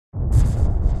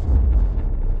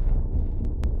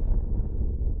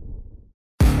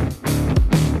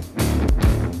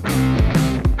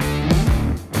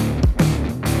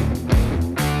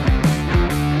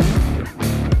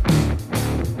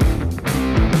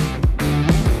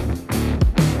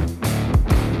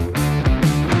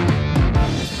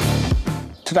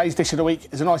Today's dish of the week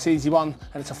is a nice easy one,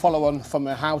 and it's a follow-on from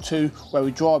a how-to where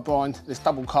we dry brine this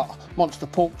double cut monster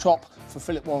pork chop for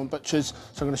Philip Warren Butchers.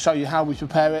 So I'm going to show you how we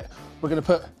prepare it. We're going to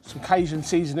put some Cajun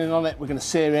seasoning on it, we're going to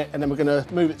sear it, and then we're going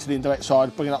to move it to the indirect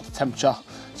side, bring it up to temperature.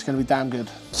 It's going to be damn good.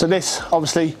 So this,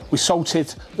 obviously, we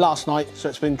salted last night, so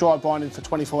it's been dry brining for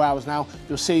 24 hours now.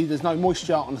 You'll see there's no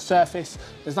moisture on the surface,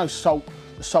 there's no salt.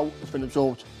 The salt has been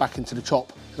absorbed back into the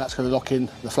chop, and that's going to lock in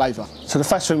the flavour. So the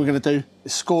first thing we're going to do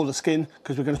is score the skin,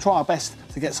 because we're going to try our best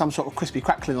to get some sort of crispy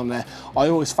crackling on there. I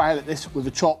always fail at this with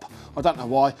a chop. I don't know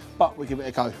why, but we give it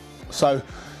a go. So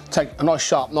take a nice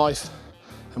sharp knife,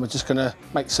 and we're just going to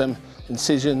make some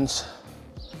incisions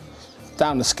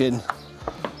down the skin,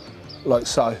 like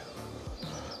so.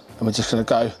 And we're just going to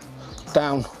go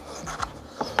down,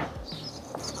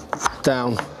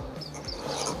 down,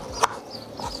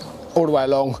 all the way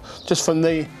along, just from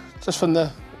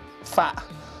the fat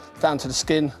down to the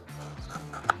skin,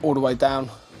 all the way down.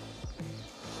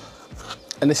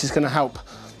 And this is going to help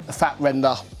the fat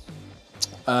render,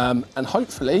 and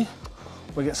hopefully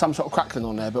we'll get some sort of crackling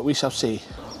on there, but we shall see.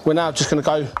 We're now just going to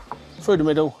go through the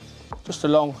middle, just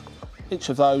along each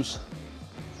of those,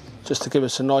 just to give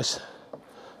us a nice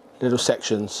little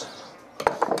sections.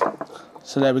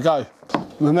 So there we go.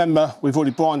 Remember, we've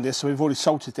already brined this, so we've already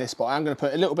salted this, but I'm going to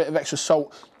put a little bit of extra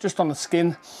salt just on the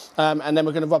skin, and then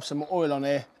we're going to rub some oil on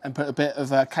here and put a bit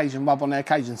of Cajun rub on there,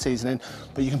 Cajun seasoning,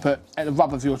 but you can put a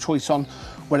rub of your choice on,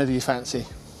 whatever you fancy.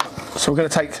 So we're going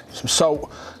to take some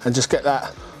salt and just get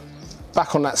that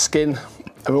back on that skin,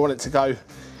 and we want it to go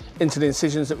into the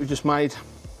incisions that we just made.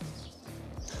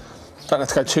 Don't have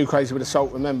to go too crazy with the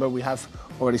salt. Remember, we have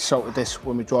already salted this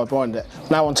when we dry brined it.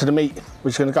 Now onto the meat, we're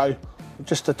just going to go with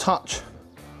just a touch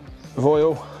of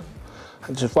oil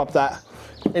and just rub that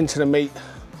into the meat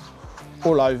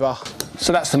all over.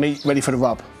 So that's the meat ready for the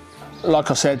rub. Like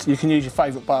I said, you can use your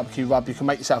favourite barbecue rub. You can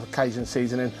make yourself a Cajun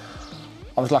seasoning.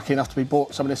 I was lucky enough to be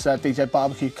bought some of this DJ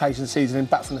barbecue Cajun seasoning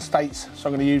back from the States, so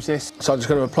I'm going to use this. So I'm just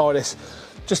going to apply this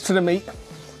just to the meat,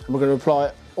 and we're going to apply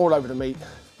it all over the meat.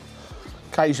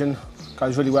 Cajun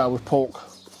goes really well with pork,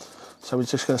 so we're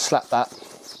just going to slap that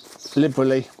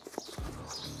liberally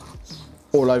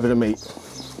all over the meat.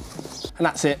 And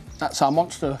that's it. That's our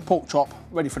monster pork chop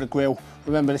ready for the grill.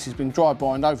 Remember, this has been dry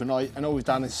brined overnight, and all we've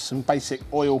done is some basic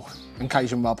oil and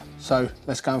Cajun rub. So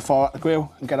let's go and fire up the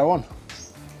grill and get her on.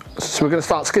 So we're going to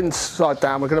start skin side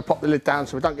down. We're going to pop the lid down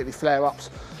so we don't get any flare-ups,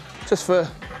 just for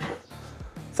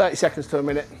 30 seconds to a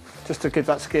minute, just to give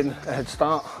that skin a head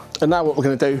start. And now what we're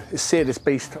going to do is sear this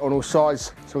beast on all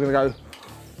sides. So we're going to go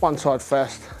one side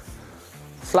first,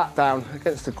 flat down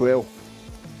against the grill,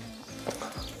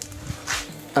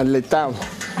 and lid down.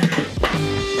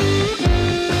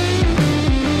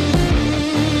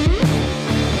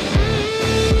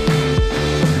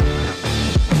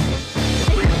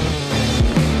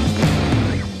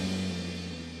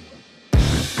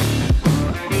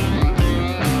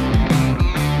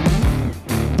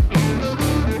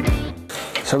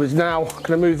 So we're now going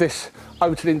to move this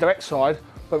over to the indirect side,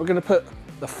 but we're going to put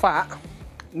the fat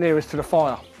nearest to the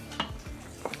fire.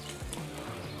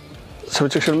 So we're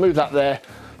just going to move that there.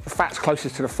 The fat's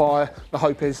closest to the fire. The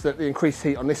hope is that the increased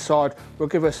heat on this side will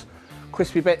give us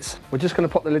crispy bits. We're just going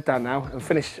to pop the lid down now and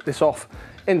finish this off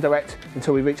indirect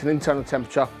until we reach an internal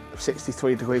temperature of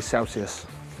 63 degrees Celsius.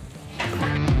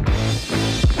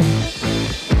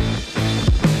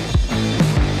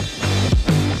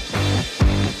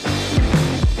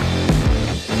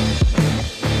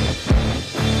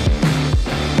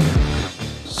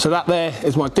 So that there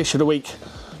is my dish of the week.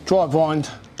 Dry brined,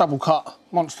 double cut,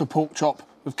 monster pork chop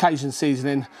with Cajun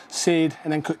seasoning, seared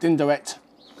and then cooked indirect.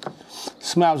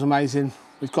 Smells amazing.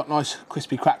 We've got nice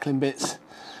crispy crackling bits.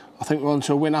 I think we're on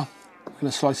to a winner. I'm going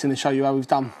to slice in and show you how we've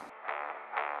done.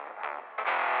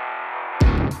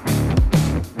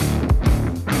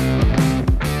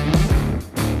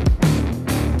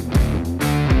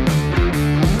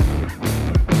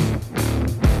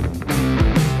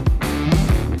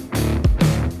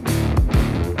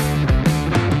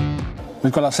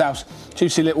 We've got ourselves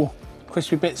juicy little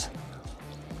crispy bits,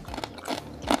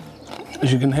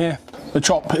 as you can hear. The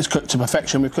chop is cooked to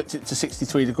perfection. We've cooked it to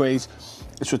 63 degrees.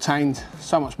 It's retained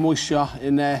so much moisture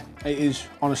in there. It is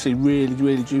honestly really,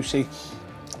 really juicy.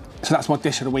 So that's my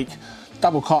dish of the week.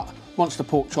 Double cut monster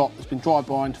pork chop. It's been dry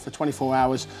brined for 24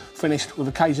 hours, finished with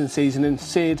a Cajun seasoning,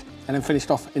 seared, and then finished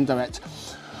off indirect.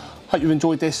 Hope you've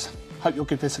enjoyed this. Hope you'll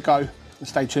give this a go, and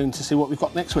stay tuned to see what we've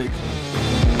got next week.